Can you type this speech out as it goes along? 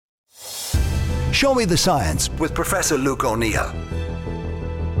Show Me the Science with Professor Luke O'Neill.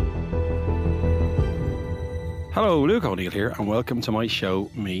 Hello, Luke O'Neill here, and welcome to my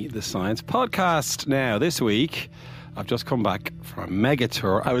Show Me the Science podcast. Now, this week, I've just come back from a mega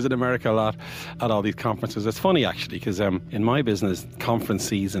tour. I was in America a lot at all these conferences. It's funny, actually, because in my business, conference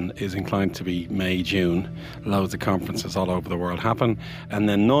season is inclined to be May, June. Loads of conferences all over the world happen. And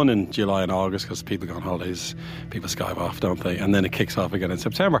then none in July and August because people go on holidays. People skive off, don't they? And then it kicks off again in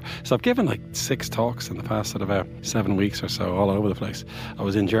September. So I've given like 6 talks in the past sort of 7 weeks or so, all over the place. I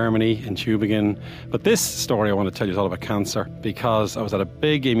was in Germany, in Tübingen. But this story I want to tell you is all about cancer, because I was at a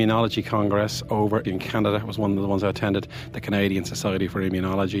big immunology congress over in Canada. It was one of the ones I attended, the Canadian Society for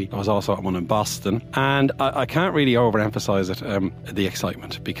Immunology. I was also at one in Boston, and I can't really overemphasize it, the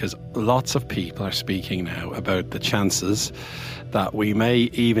excitement, because lots of people are speaking now about the chances that we may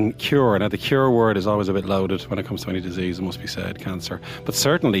even cure. Now, the cure word is always a bit loaded when it comes to any disease, it must be said, cancer, but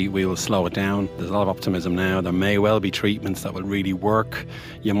certainly we will slow it down. There's a lot of optimism now. There may well be treatments that will really work.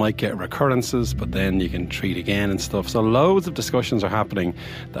 You might get recurrences, but then you can treat again and stuff. So loads of discussions are happening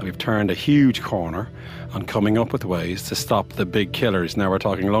that we've turned a huge corner on coming up with ways to stop the big killers. Now we're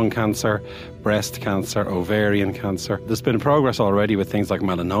talking lung cancer, breast cancer, ovarian cancer. There's been progress already with things like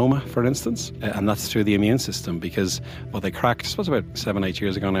melanoma, for instance, and that's through the immune system, because what they cracked, I suppose about 7-8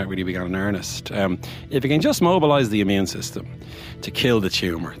 years ago now, it really began in earnest. If you can just mobilise the immune system to kill the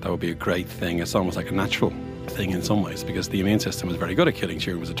tumour, that would be a great thing. It's almost like a natural thing in some ways, because the immune system is very good at killing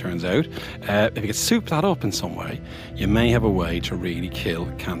tumours, it turns out. If you could soup that up in some way, you may have a way to really kill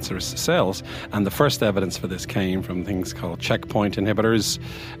cancerous cells. And the first evidence for this came from things called checkpoint inhibitors.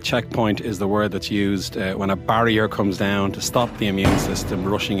 Checkpoint is the word that's used when a barrier comes down to stop the immune system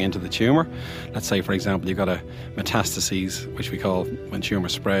rushing into the tumour. Let's say, for example, you've got a metastases, which we call when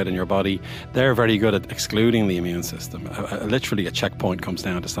tumours spread in your body. They're very good at excluding the immune system. Literally a checkpoint comes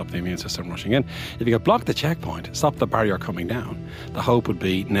down to stop the immune system rushing in. If you could block the checkpoint, stop the barrier coming down, the hope would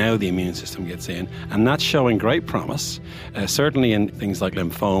be now the immune system gets in, and that's showing great promise, certainly in things like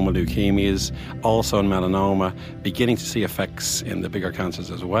lymphoma, leukemias, also in melanoma, beginning to see effects in the bigger cancers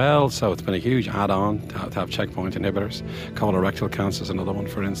as well. So it's been a huge add-on to have checkpoint inhibitors. Colorectal cancer is another one,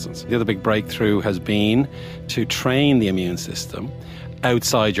 for instance. The other big breakthrough has been to train the immune system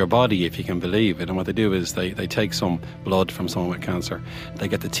outside your body, if you can believe it. And what they do is they take some blood from someone with cancer. They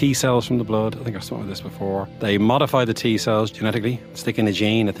get the T cells from the blood. I think I've spoken about this before. They modify the T cells genetically, stick in a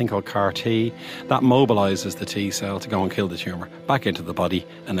gene, a thing called CAR T. That mobilises the T cell to go and kill the tumour back into the body,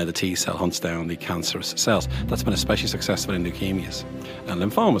 and then the T cell hunts down the cancerous cells. That's been especially successful in leukemias and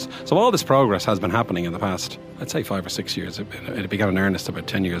lymphomas. So all this progress has been happening in the past, I'd say 5 or 6 years. It began in earnest about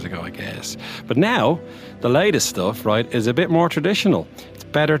 10 years ago, I guess. But now, the latest stuff, right, is a bit more traditional. It's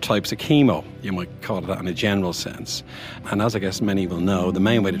better types of chemo, you might call it that in a general sense. And as I guess many will know, the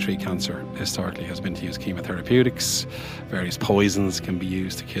main way to treat cancer historically has been to use chemotherapeutics. Various poisons can be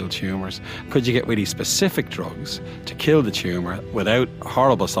used to kill tumours. Could you get really specific drugs to kill the tumour without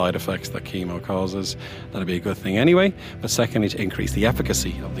horrible side effects that chemo causes? That'd be a good thing anyway. But secondly, to increase the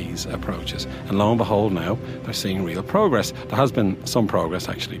efficacy of these approaches. And lo and behold, now they're seeing real progress. There has been some progress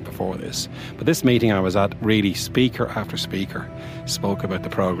actually before this. But this meeting I was at, really speaker after speaker spoke about the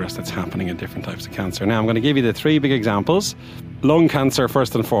progress that's happening in different types of cancer. Now I'm going to give you the 3 big examples. Lung cancer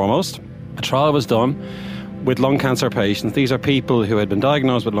first and foremost. A trial was done with lung cancer patients. These are people who had been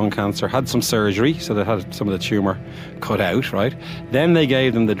diagnosed with lung cancer, had some surgery, so they had some of the tumour cut out, right? Then they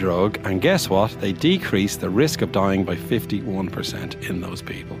gave them the drug, and guess what? They decreased the risk of dying by 51% in those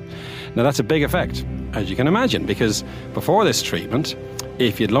people. Now that's a big effect, as you can imagine, because before this treatment,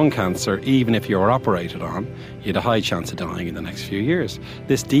 if you had lung cancer, even if you were operated on, you had a high chance of dying in the next few years.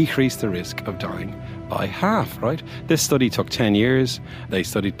 This decreased the risk of dying by half, right? This study took 10 years. They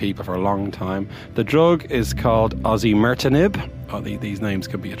studied people for a long time. The drug is called osimertinib. Oh, these names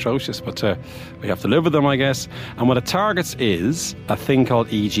could be atrocious, but we have to live with them, I guess. And what it targets is a thing called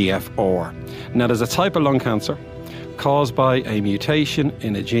EGFR. Now, there's a type of lung cancer caused by a mutation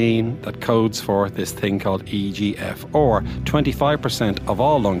in a gene that codes for this thing called EGFR. 25% of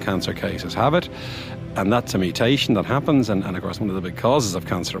all lung cancer cases have it. And that's a mutation that happens, and of course one of the big causes of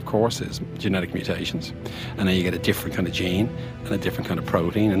cancer, of course, is genetic mutations. And then you get a different kind of gene and a different kind of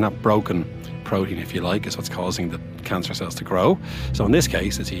protein, and that broken protein, if you like, is what's causing the cancer cells to grow. So in this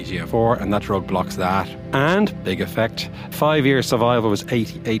case, it's EGFR, and that drug blocks that. And, big effect, 5-year survival was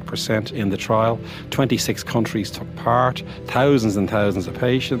 88% in the trial. 26 countries took part, thousands and thousands of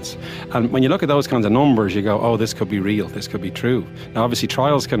patients. And when you look at those kinds of numbers, you go, oh, this could be real, this could be true. Now, obviously,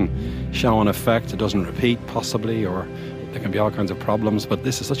 trials can show an effect, it doesn't repeat, possibly, or There can be all kinds of problems, but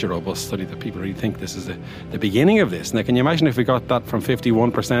this is such a robust study that people really think this is the beginning of this. Now, can you imagine if we got that from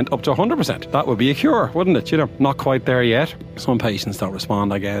 51% up to 100%? That would be a cure, wouldn't it? Not quite there yet. Some patients don't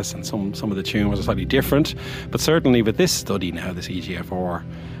respond, I guess, and some of the tumours are slightly different. But certainly with this study now, this EGFR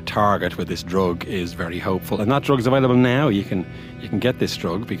target with this drug is very hopeful. And that drug is available now. You can get this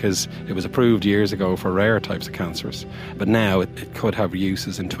drug because it was approved years ago for rare types of cancers. But now it could have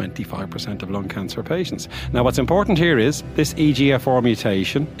uses in 25% of lung cancer patients. Now, what's important here is this EGFR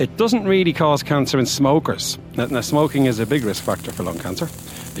mutation, it doesn't really cause cancer in smokers. Now, smoking is a big risk factor for lung cancer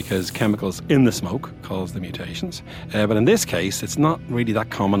because chemicals in the smoke cause the mutations. But in this case, it's not really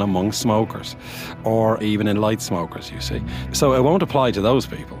that common among smokers or even in light smokers, you see. So it won't apply to those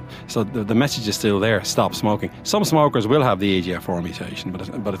people. So the message is still there, stop smoking. Some smokers will have the EGFR mutation,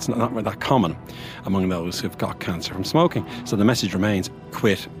 but it's not that common among those who've got cancer from smoking. So the message remains,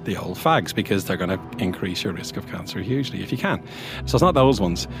 quit the old fags because they're going to increase your risk of cancer hugely if you can. So it's not those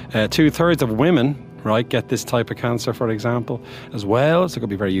ones. 2/3 of women get this type of cancer, for example, as well. So it could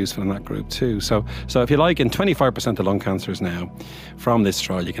be very useful in that group too. So if you like, in 25% of lung cancers now, from this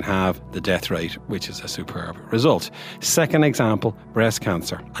trial, you can have the death rate, which is a superb result. Second example, breast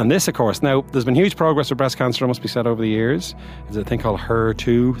cancer. And this, of course, now, there's been huge progress with breast cancer, it must be said, over the years. There's a thing called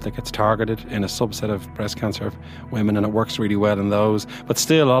HER2 that gets targeted in a subset of breast cancer women, and it works really well in those. But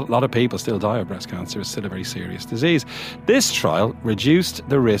still, a lot of people still die of breast cancer. It's still a very serious disease. This trial reduced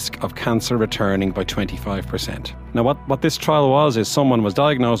the risk of cancer returning by 25%. Now, what this trial was is someone was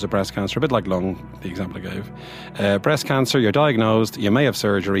diagnosed with breast cancer, a bit like lung, the example I gave. Breast cancer, you're diagnosed, you may have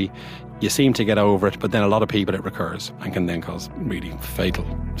surgery, you seem to get over it, but then a lot of people it recurs and can then cause really fatal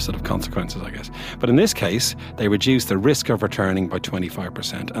sort of consequences, I guess. But in this case, they reduced the risk of returning by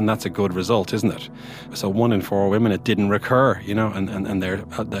 25%, and that's a good result, isn't it? So 1 in 4 women, it didn't recur, and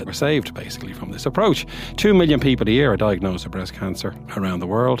they're saved basically from this approach. 2 million people a year are diagnosed with breast cancer around the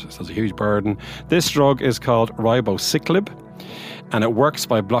world, so it's a huge burden. This drug is called ribociclib, and it works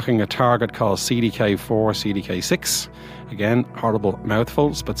by blocking a target called CDK4, CDK6. Again, horrible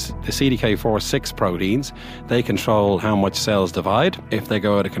mouthfuls, but the CDK4/6 proteins, they control how much cells divide. If they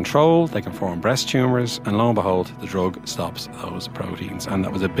go out of control, they can form breast tumours, and lo and behold, the drug stops those proteins. And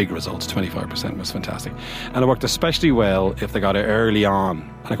that was a big result, 25% was fantastic. And it worked especially well if they got it early on.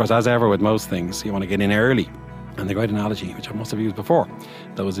 And of course, as ever with most things, you want to get in early. And the great analogy, which I must have used before,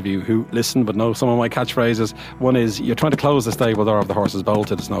 those of you who listen but know some of my catchphrases, one is you're trying to close the stable door if the horse is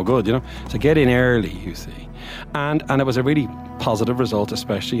bolted, it's no good, So get in early, you see. And it was a really positive result,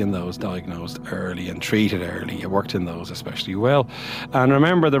 especially in those diagnosed early and treated early. It worked in those especially well. And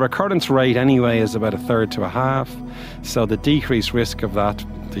remember, the recurrence rate anyway is about 1/3 to 1/2. So the decreased risk of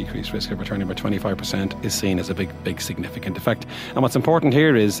returning by 25% is seen as a big significant effect. And what's important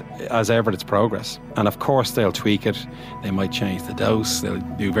here is, as ever, it's progress. And of course, they'll tweak it. They might change the dose. They'll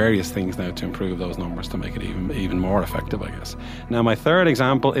do various things now to improve those numbers to make it even more effective, I guess. Now, my third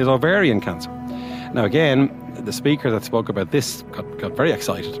example is ovarian cancer. Now, again, the speaker that spoke about this got very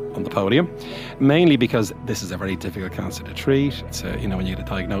excited on the podium, mainly because this is a very difficult cancer to treat. It's when you get a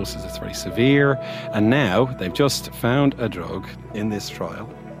diagnosis, it's very severe. And now they've just found a drug in this trial.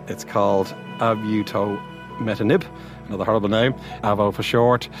 It's called avutometinib, another horrible name, AVO for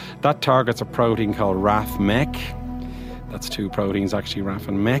short. That targets a protein called RAF-MEK. That's 2 proteins, actually, RAF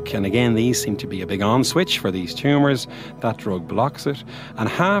and MEK. And again, these seem to be a big on switch for these tumours. That drug blocks it. And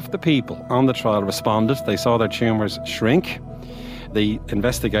half the people on the trial responded. They saw their tumours shrink. The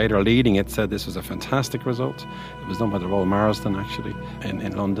investigator leading it said this was a fantastic result. It was done by the Royal Marsden, actually,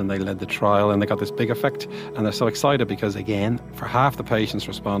 in London. They led the trial and they got this big effect. And they're so excited because, again, for half the patients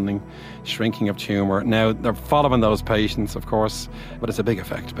responding, shrinking of tumour. Now, they're following those patients, of course, but it's a big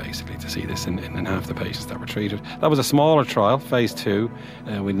effect, basically, to see this in half the patients that were treated. That was a smaller trial, phase 2.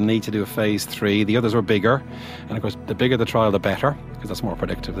 We need to do a phase 3. The others were bigger. And, of course, the bigger the trial, the better, because that's more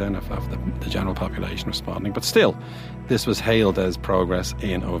predictive then of the general population responding. But still, this was hailed as progress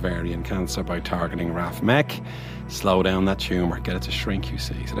in ovarian cancer by targeting RAF-MEK. Slow down that tumour, get it to shrink, you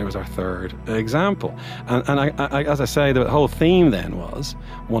see. So there was our third example. And I, as I say, the whole theme then was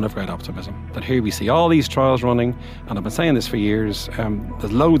one of great optimism. That here we see all these trials running, and I've been saying this for years,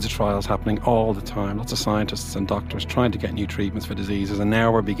 there's loads of trials happening all the time, lots of scientists and doctors trying to get new treatments for diseases, and now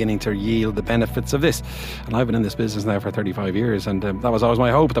we're beginning to yield the benefits of this. And I've been in this business now for 35 years, and that was always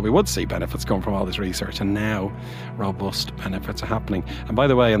my hope, that we would see benefits come from all this research, and now robust benefits are happening. And by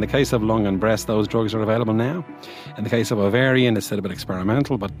the way, in the case of lung and breast, those drugs are available now. In the case of ovarian, it's still a bit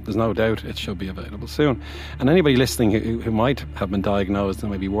experimental, but there's no doubt it should be available soon. And anybody listening who might have been diagnosed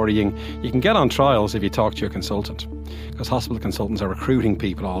and may be worrying, you can get on trials if you talk to your consultant, because hospital consultants are recruiting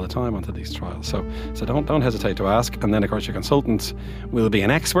people all the time onto these trials. So don't hesitate to ask. And then, of course, your consultant will be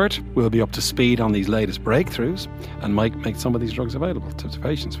an expert, will be up to speed on these latest breakthroughs, and might make some of these drugs available to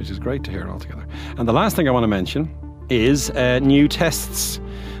patients, which is great to hear altogether. And the last thing I want to mention is new tests.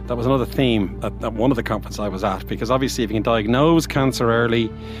 That was another theme at one of the conferences I was at, because obviously if you can diagnose cancer early,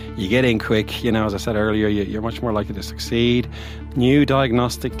 you get in quick, as I said earlier, you're much more likely to succeed. New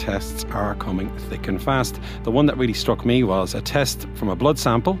diagnostic tests are coming thick and fast. The one that really struck me was a test from a blood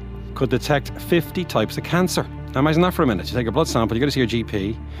sample could detect 50 types of cancer. Now imagine that for a minute. You take a blood sample, you go to see your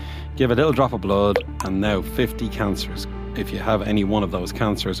GP, give a little drop of blood, and now 50 cancers, if you have any one of those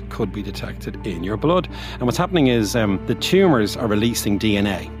cancers, could be detected in your blood. And what's happening is the tumours are releasing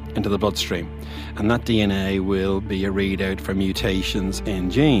DNA into the bloodstream, and that DNA will be a readout for mutations in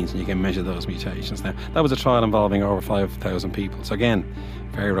genes, and you can measure those mutations. Now, that was a trial involving over 5,000 people. So again,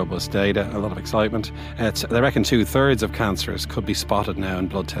 very robust data, a lot of excitement. They reckon 2/3 of cancers could be spotted now in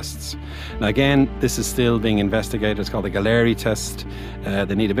blood tests. Now again, this is still being investigated. It's called the Galleri test.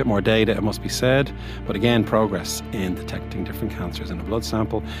 They need a bit more data, it must be said. But again, progress in detecting different cancers in a blood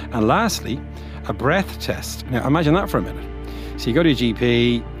sample. And lastly, a breath test. Now imagine that for a minute. So you go to your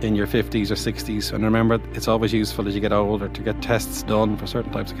GP in your 50s or 60s, and remember, it's always useful as you get older to get tests done for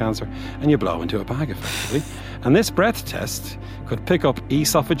certain types of cancer, and you blow into a bag effectively. And this breath test could pick up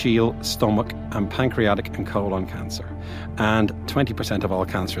esophageal, stomach and pancreatic and colon cancer. And 20% of all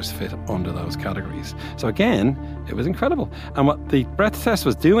cancers fit under those categories. So again, it was incredible. And what the breath test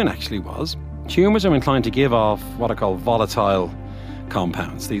was doing actually was, tumours are inclined to give off what I call volatile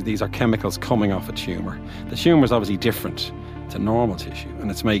compounds. These are chemicals coming off a tumour. The tumour is obviously different to normal tissue, and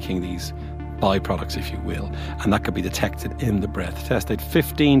it's making these byproducts, if you will, and that could be detected in the breath test.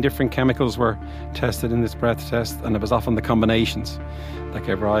 15 different chemicals were tested in this breath test, and it was often the combinations that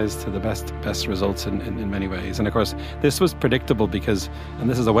gave rise to the best results in many ways. And of course, this was predictable because, and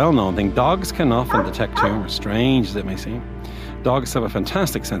this is a well-known thing, dogs can often detect tumours, strange as it may seem. Dogs have a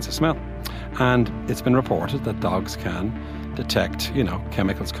fantastic sense of smell, and it's been reported that dogs can detect,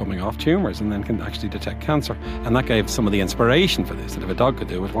 chemicals coming off tumours, and then can actually detect cancer. And that gave some of the inspiration for this, that if a dog could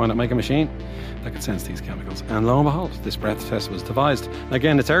do it, why not make a machine that could sense these chemicals? And lo and behold, this breath test was devised.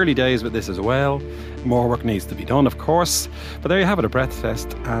 Again, it's early days with this as well. More work needs to be done, of course. But there you have it, a breath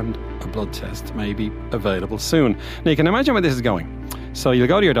test and a blood test may be available soon. Now you can imagine where this is going. So you'll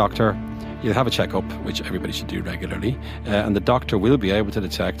go to your doctor, you'll have a checkup, which everybody should do regularly, and the doctor will be able to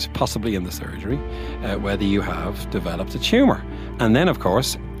detect, possibly in the surgery, whether you have developed a tumour. And then, of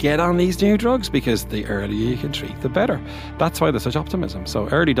course, get on these new drugs, because the earlier you can treat, the better. That's why there's such optimism. So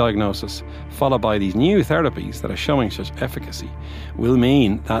early diagnosis, followed by these new therapies that are showing such efficacy, will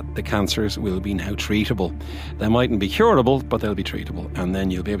mean that the cancers will be now treatable. They mightn't be curable, but they'll be treatable, and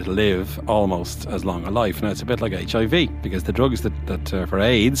then you'll be able to live almost as long a life. Now, it's a bit like HIV, because the drugs that for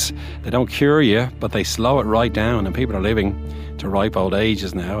AIDS, they don't cure you, but they slow it right down, and people are living to ripe old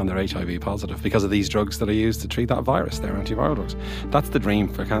ages now, and they're HIV positive because of these drugs that are used to treat that virus. They're antiviral drugs. That's the dream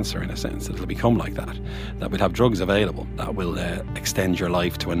for cancer, in a sense, that it'll become like that we'll have drugs available that will extend your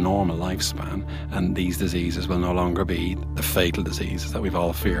life to a normal lifespan, and these diseases will no longer be the fatal diseases that we've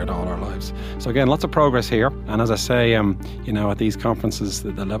all feared all our lives. So again, lots of progress here, and as I say, at these conferences,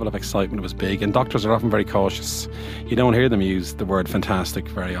 the level of excitement was big, and doctors are often very cautious. You don't hear them use the word fantastic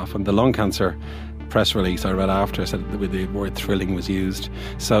very often. The lung cancer press release I read after said the word thrilling was used.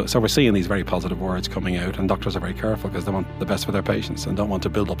 So we're seeing these very positive words coming out, and doctors are very careful because they want the best for their patients and don't want to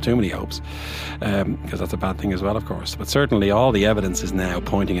build up too many hopes, because that's a bad thing as well, of course. But certainly all the evidence is now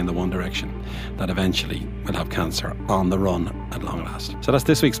pointing in the one direction, that eventually we'll have cancer on the run at long last. So that's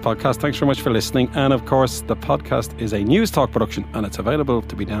this week's podcast. Thanks very much for listening. And of course, the podcast is a News Talk production, and it's available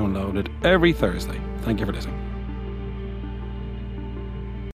to be downloaded every Thursday. Thank you for listening.